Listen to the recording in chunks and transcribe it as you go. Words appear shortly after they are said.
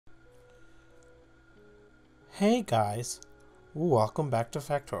Hey guys, welcome back to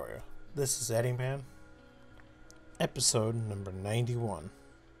Factorio. This is EddieMan, episode number 91.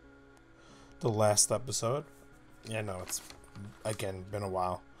 The last episode, yeah, no, it's again been a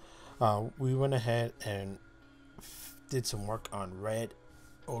while. We went ahead and did some work on red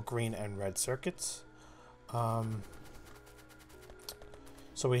or green and red circuits. So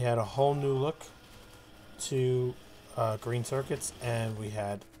we had a whole new look to green circuits, and we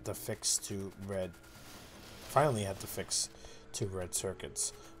had the fix to red. Finally had to fix two red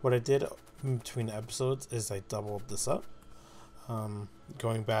circuits. What I did in between episodes is I doubled this up.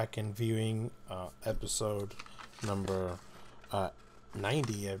 Going back and viewing episode number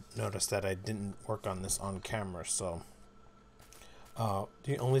 90, I noticed that I didn't work on this on camera, so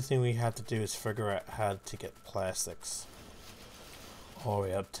the only thing we had to do is figure out how to get plastics all the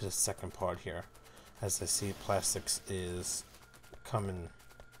way up to the second part here. As I see, plastics is coming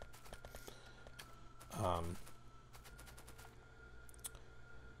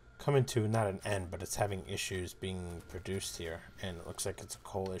coming to not an end, but it's having issues being produced here, and it looks like it's a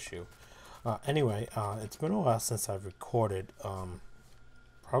coal issue. Anyway, it's been a while since I've recorded,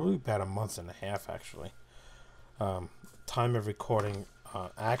 probably about a month and a half actually. Time of recording,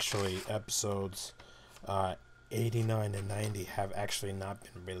 actually episodes 89 and 90 have actually not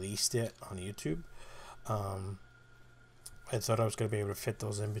been released yet on YouTube. I thought I was going to be able to fit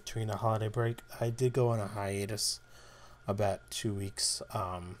those in between a holiday break. I did go on a hiatus about 2 weeks.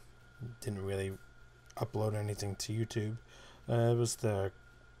 Didn't really upload anything to YouTube. It was the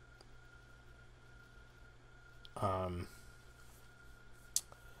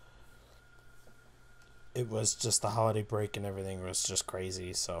it was just the holiday break, and everything was just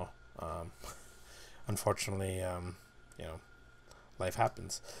crazy. So unfortunately, you know, life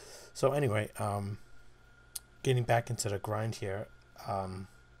happens. So anyway, getting back into the grind here,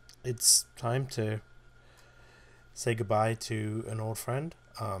 it's time to say goodbye to an old friend.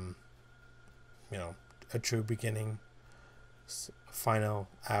 You know, a true beginning, final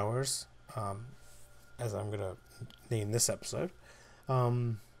hours, as I'm gonna name this episode.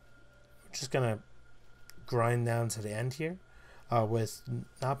 We're just gonna grind down to the end here with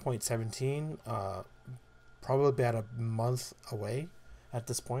 0.17, probably about a month away at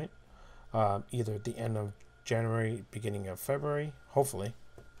this point, either at the end of January, beginning of February, hopefully.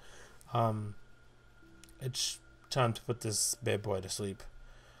 It's time to put this bad boy to sleep.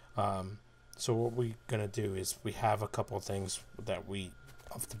 So what we're gonna do is we have a couple of things that we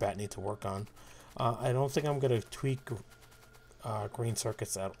off the bat need to work on. I don't think I'm gonna tweak green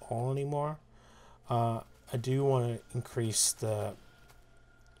circuits at all anymore. I do want to increase the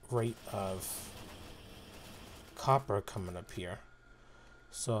rate of copper coming up here.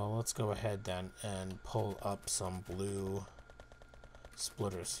 So let's go ahead then and pull up some blue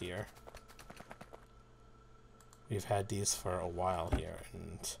splitters here. We've had these for a while here,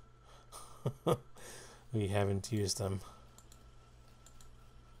 and we haven't used them.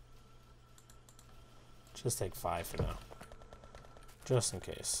 Just take 5 for now, just in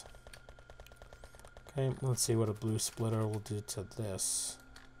case. Okay, let's see what a blue splitter will do to this.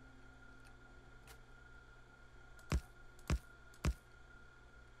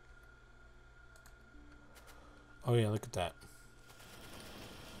 Oh yeah, look at that.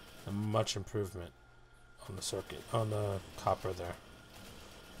 A much improvement on the circuit, on the copper there.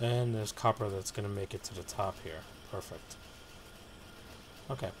 And there's copper that's going to make it to the top here. Perfect.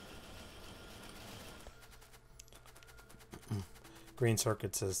 Okay. Green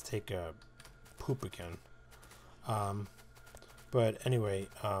circuit says take a poop again. But anyway,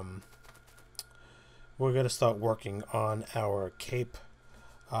 we're going to start working on our cape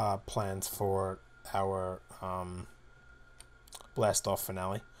plans for our blast off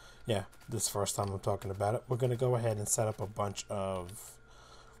finale. Yeah, this is the first time I'm talking about it. We're going to go ahead and set up a bunch of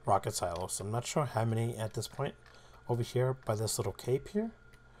rocket silos. I'm not sure how many at this point. Over here by this little cape here.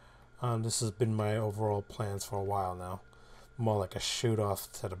 This has been my overall plans for a while now. More like a shoot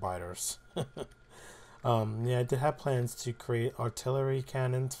off to the biters. Yeah, I did have plans to create artillery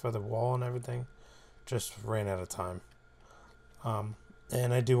cannons for the wall and everything. Just ran out of time.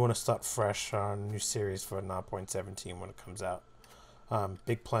 And I do want to start fresh on a new series for 0.17 when it comes out.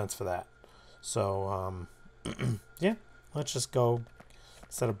 Big plans for that. So yeah, let's just go.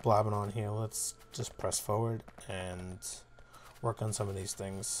 Instead of blabbing on here, let's just press forward and work on some of these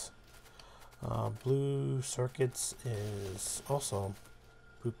things. Blue circuits is also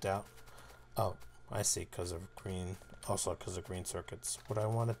pooped out. Oh, I see, because of green. Also because of green circuits. What I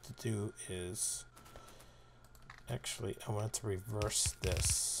wanted to do is actually I wanted to reverse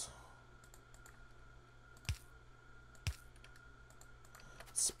this.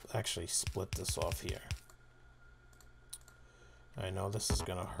 Actually split this off here. I know this is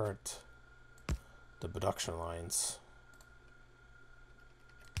gonna hurt the production lines,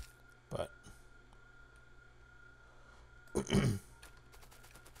 but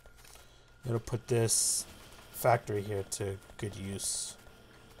it'll put this factory here to good use.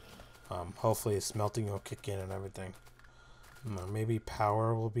 Hopefully smelting will kick in and everything. Maybe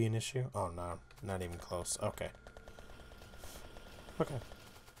power will be an issue. Oh no, not even close. Okay. Okay.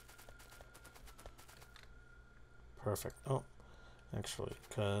 Perfect. Oh, actually,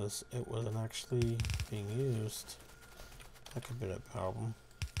 because it wasn't actually being used, that could be a problem.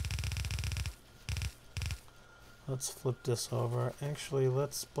 Let's flip this over. Actually,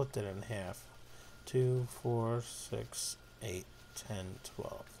 let's split it in half. 2, 4, 6, 8, 10,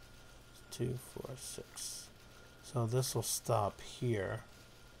 12. 2, 4, 6. So this will stop here.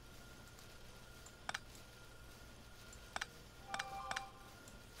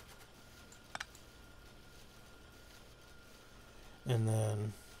 And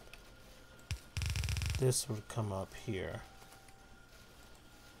then this would come up here.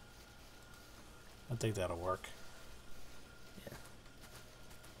 I think that'll work. Yeah.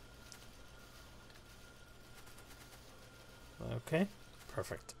 Okay,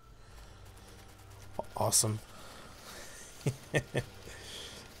 perfect. Awesome.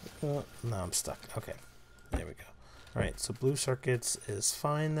 No, I'm stuck. Okay, there we go. Alright, so blue circuits is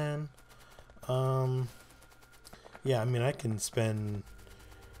fine then. Yeah, I mean, I can spend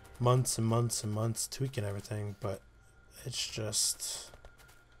months and months and months tweaking everything, but it's just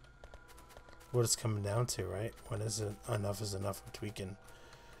what it's coming down to, right? When is it enough is enough of tweaking?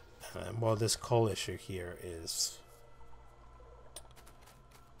 Well, this coal issue here is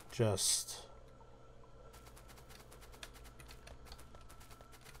just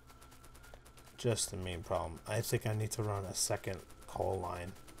the main problem. I think I need to run a second coal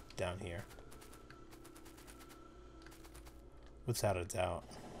line down here. Without a doubt.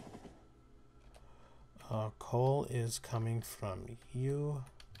 Coal is coming from you.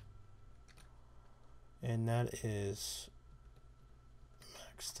 And that is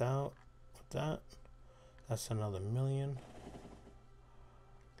maxed out with that. That's another 1,000,000.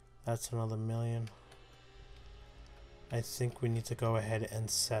 That's another 1,000,000. I think we need to go ahead and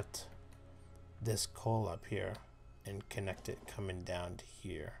set this coal up here and connect it coming down to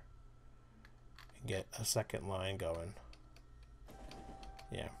here. And get a second line going.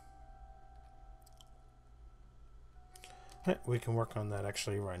 Yeah. We can work on that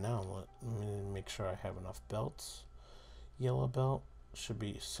actually right now. Let me make sure I have enough belts. Yellow belt should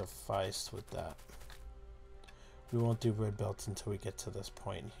be sufficed with that. We won't do red belts until we get to this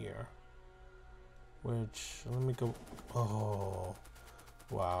point here. Which, let me go. Oh,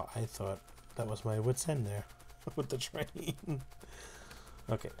 wow. I thought that was my wit's end there with the train.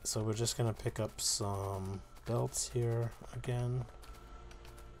 Okay, so we're just going to pick up some belts here again.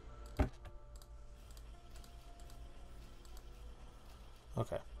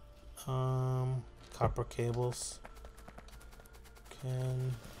 Okay. Copper cables.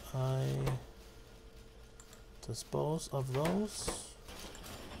 Can I dispose of those?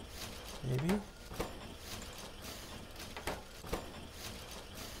 Maybe?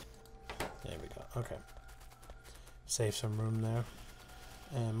 There we go. Okay. Save some room there.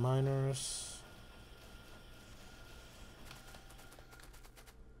 And miners.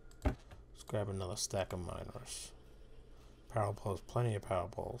 Let's grab another stack of miners. Power poles, plenty of power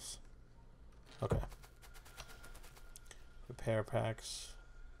poles. Okay. Repair packs.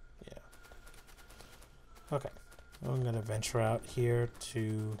 Yeah. Okay. I'm going to venture out here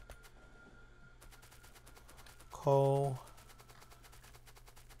to coal.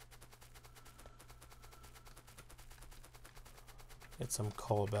 Get some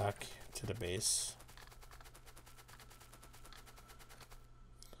coal back to the base.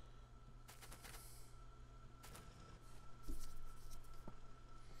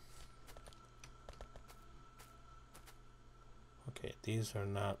 Okay, these are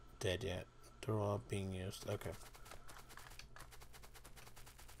not dead yet. They're all being used. Okay.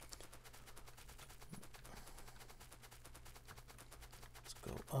 Let's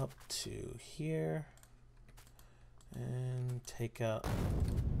go up to here and take out.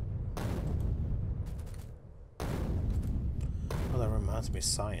 Oh, that reminds me of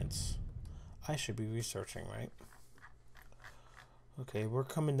science. I should be researching, right? Okay, we're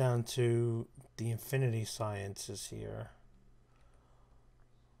coming down to the infinity sciences here.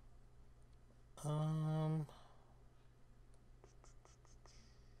 You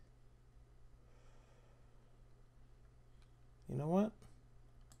know what?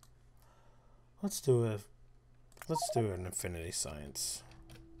 Let's do an infinity science.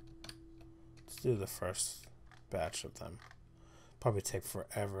 Let's do the first batch of them. Probably take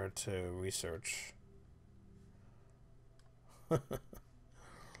forever to research. At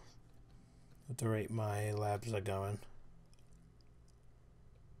the rate my labs are going.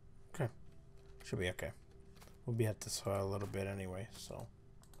 Okay. Should be okay. We'll be at this for a little bit anyway, so.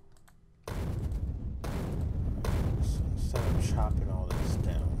 So instead of chopping all this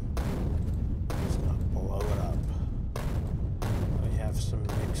down, I'm just gonna blow it up. We have some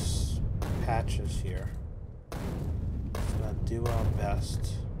mixed patches here. Just gonna do our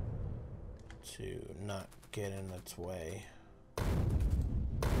best to not get in its way.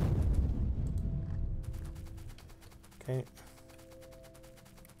 Okay.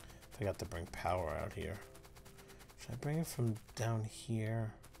 Forgot to bring power out here. Should I bring it from down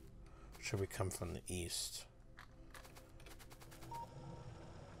here? Or should we come from the east?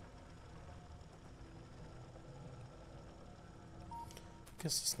 I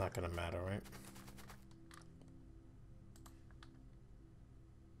guess it's not gonna matter, right?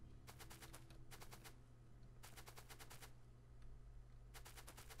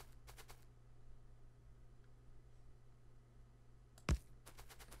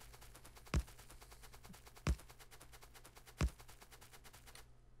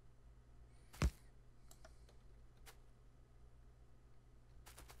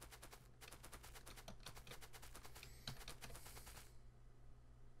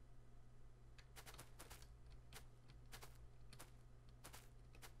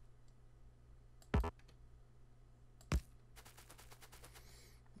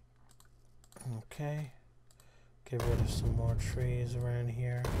 Okay, get rid of some more trees around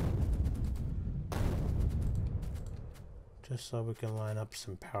here, just so we can line up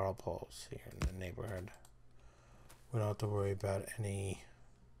some power poles here in the neighborhood. We don't have to worry about any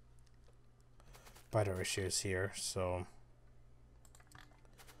spider issues here, so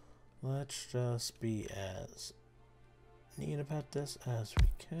let's just be as neat about this as we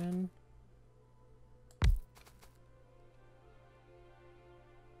can.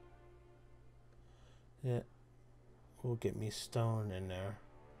 It will get me stone in there,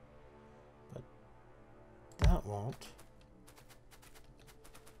 but that won't.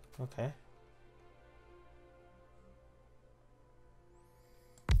 Okay.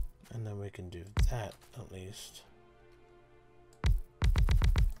 And then we can do that at least.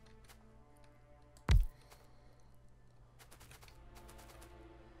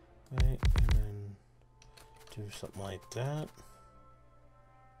 Right, and then do something like that.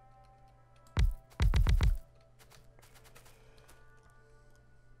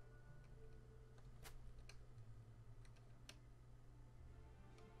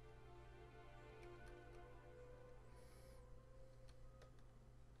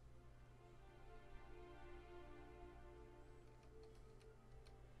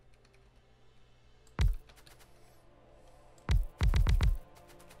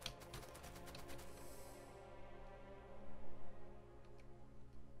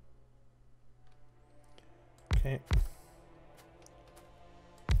 Okay.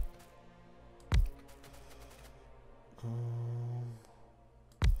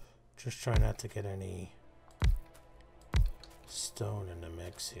 Just try not to get any stone in the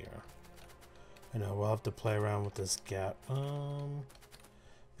mix here. I know we'll have to play around with this gap.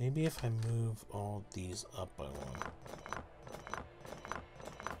 Maybe if I move all these up by one.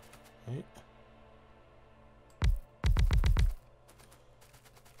 Right?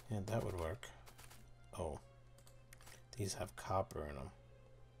 Yeah, that would work. Oh. These have copper in them.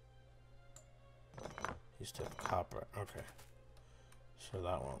 These two have copper. Okay. So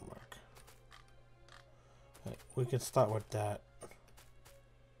that won't work. Right, we can start with that.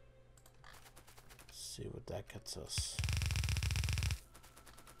 See what that gets us.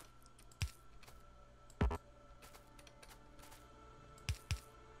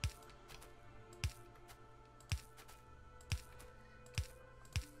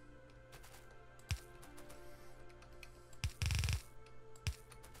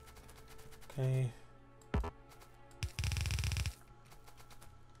 Okay.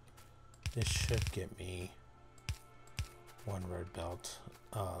 This should get me one red belt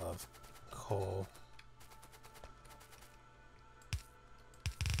of coal.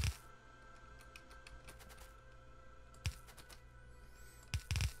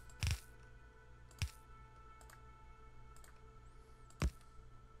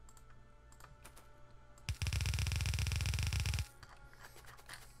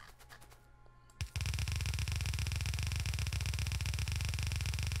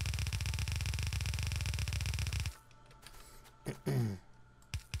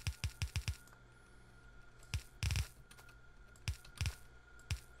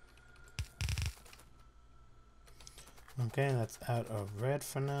 Okay, that's out of red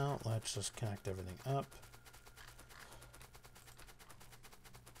for now. Let's just connect everything up.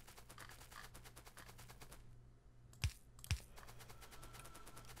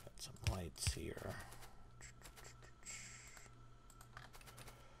 Got some lights here.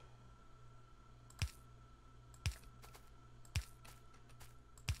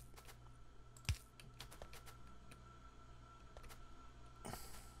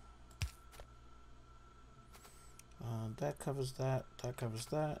 That covers that, that covers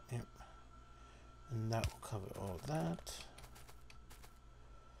that, yep. And that will cover all that.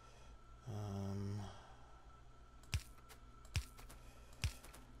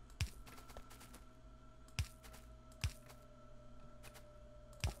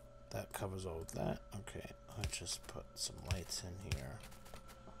 That covers all of that. Okay, let's just put some lights in here.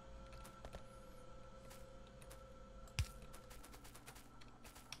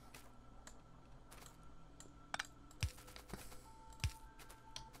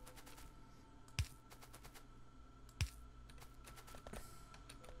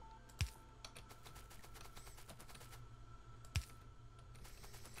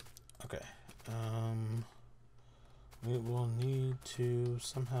 Okay, we will need to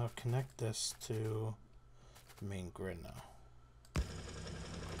somehow connect this to the main grid now. There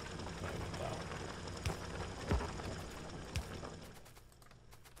we go.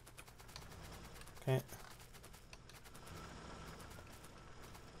 Okay.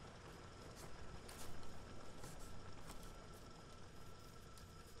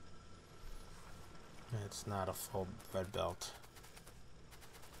 It's not a full red belt.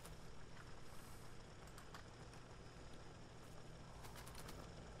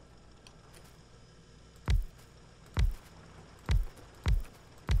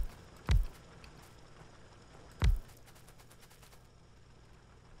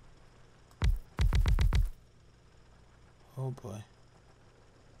 Oh boy.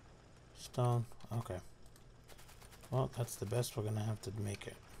 Stone. Okay. Well, that's the best we're gonna have to make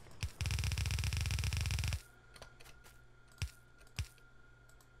it.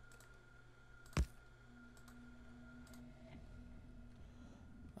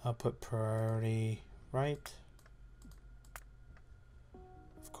 I'll put priority right.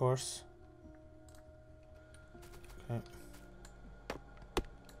 Of course. Okay.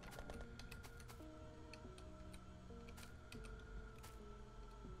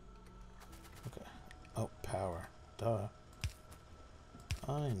 Okay. Oh, power. Duh.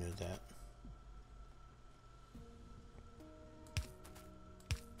 I knew that.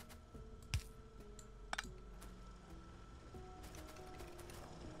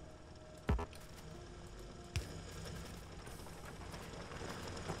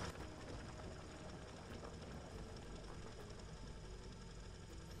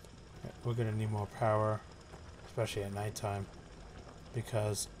 We're gonna need more power, especially at nighttime,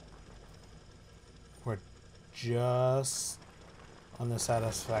 because we're just on the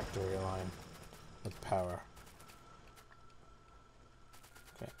satisfactory line with power.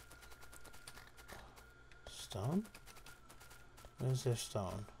 Okay. Stone? Where's this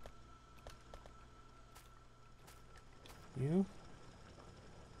stone? You?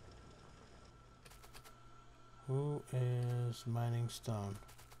 Who is mining stone?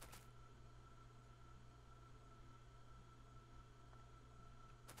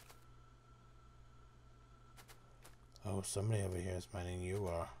 Oh, somebody over here is mining. You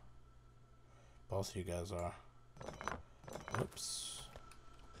are. Both of you guys are. Oops.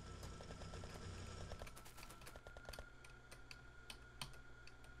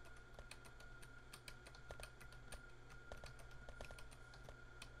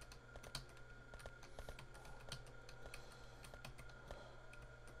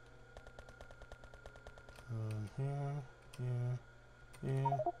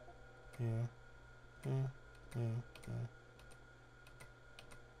 Yeah.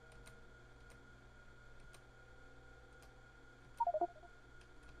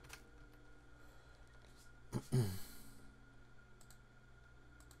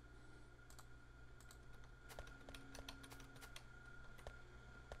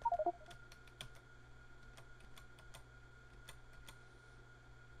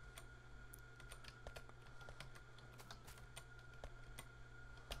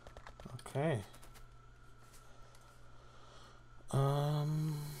 Okay.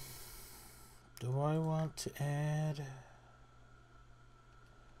 Do I want to add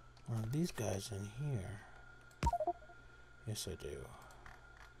one of these guys in here? Yes, I do.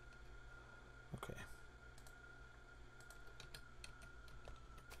 Okay.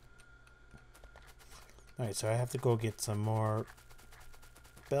 Alright, so I have to go get some more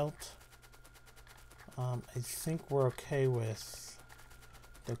belt. I think we're okay with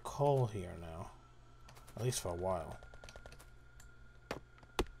the coal here now, at least for a while.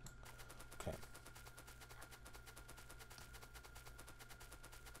 Okay.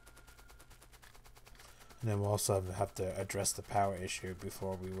 And then we'll also have to address the power issue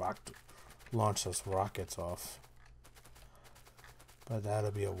before we launch those rockets off. But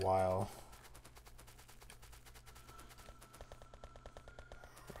that'll be a while.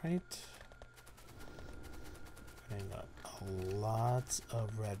 Right. And got a lot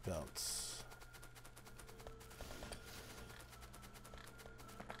of red belts.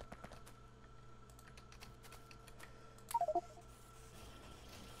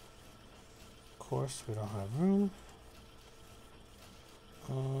 Of course, we don't have room.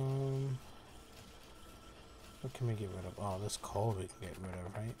 What can we get rid of? Oh, this coal we can get rid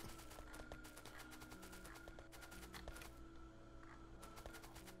of, right?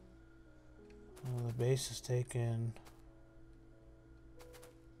 Well, the base is taken.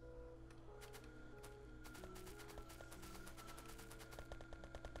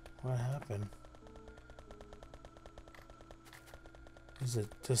 What happened? Is it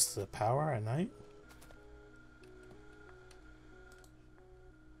just the power at night?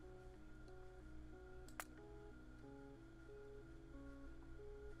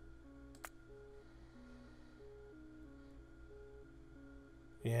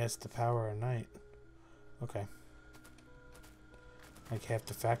 Yeah, it's the power at night. Okay. Like half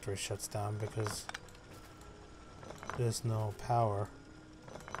the factory shuts down because there's no power.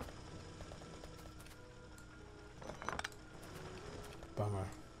 Bummer.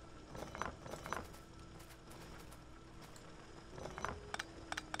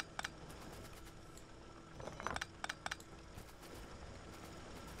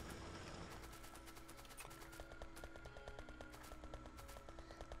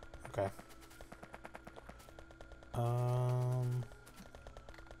 Okay.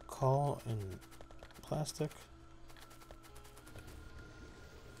 Coal and plastic.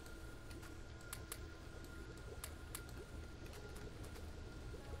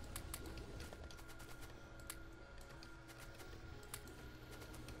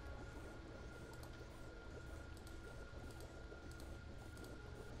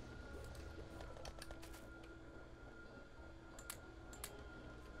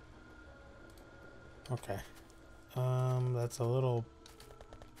 Okay. That's a little...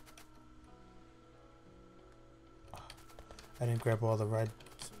 I didn't grab all the red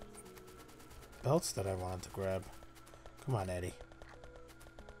belts that I wanted to grab. Come on, Eddie.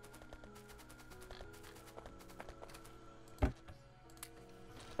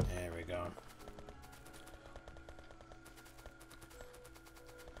 There we go.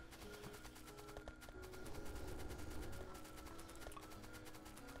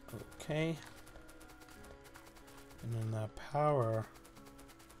 Okay. And then that power,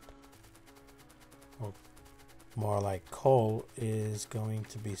 or more like coal, is going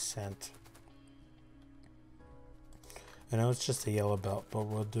to be sent. I know it's just a yellow belt, but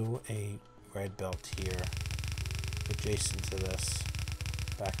we'll do a red belt here adjacent to this,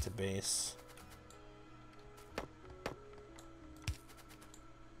 back to base.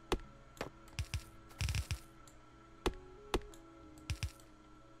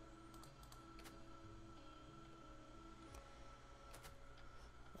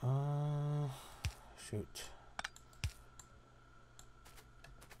 Shoot.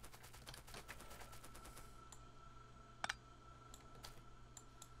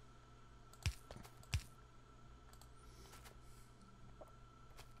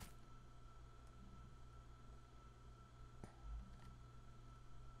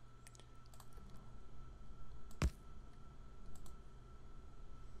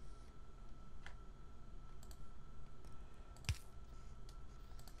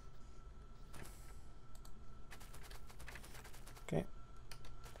 Okay.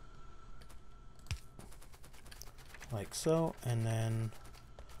 Like so, and then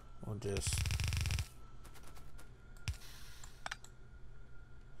we'll just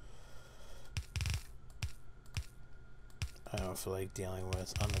I don't feel like dealing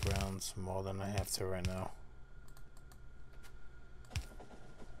with undergrounds more than I have to right now.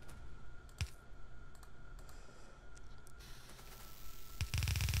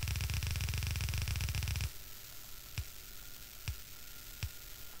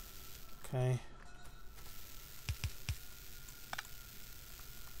 Okay.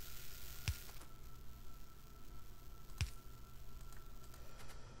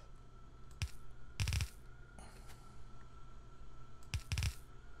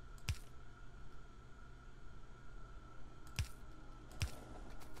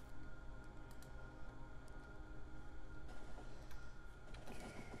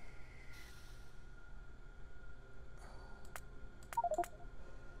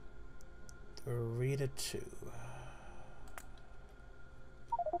 2.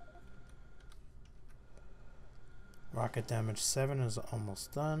 Rocket damage 7 is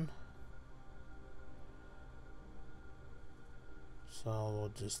almost done. So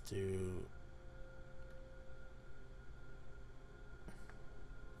we'll just do...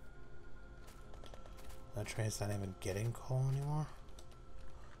 That train's not even getting coal anymore?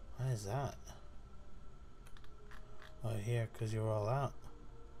 Why is that? Oh, here, because you're all out.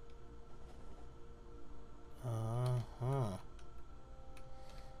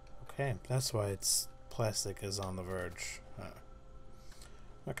 Okay, that's why its plastic is on the verge.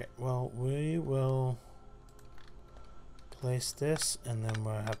 Okay, well, we will place this, and then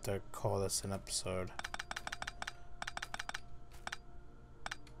we'll have to call this an episode.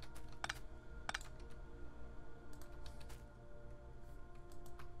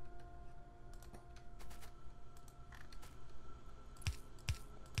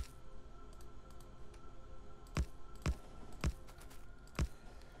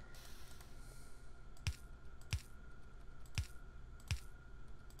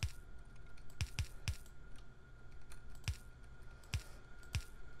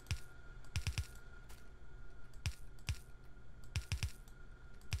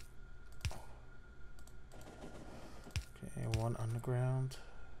 One underground.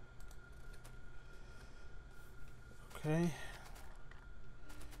 Okay.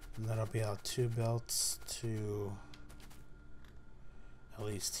 And that'll be our 2 belts to at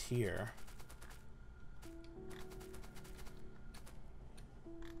least here.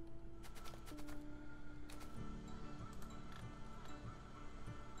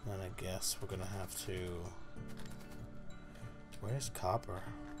 Then I guess we're gonna have to... Where's copper?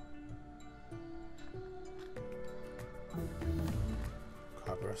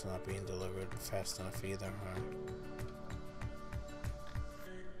 Copper's not being delivered fast enough either, huh?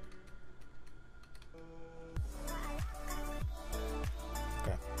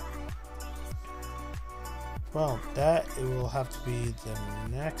 Okay. Well, that it will have to be the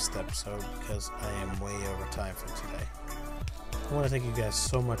next episode because I am way over time for today. I want to thank you guys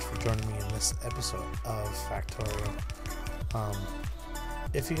so much for joining me in this episode of Factorio.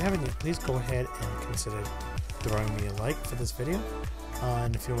 If you haven't yet, please go ahead and consider throwing me a like for this video.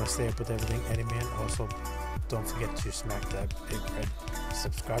 And if you want to stay up with everything EddieMan, also don't forget to smack that big red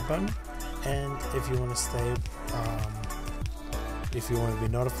subscribe button. And if you want to stay, if you want to be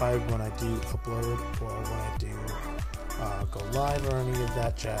notified when I do upload or when I do go live or any of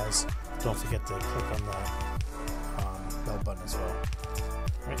that jazz, don't forget to click on the bell button as well.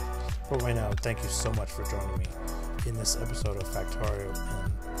 Right? But right now, thank you so much for joining me in this episode of Factorio,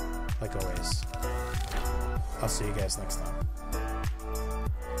 and like always, I'll see you guys next time.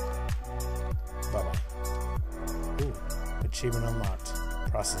 Bye bye. Ooh, achievement unlocked.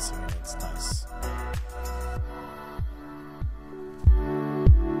 Processing units, nice.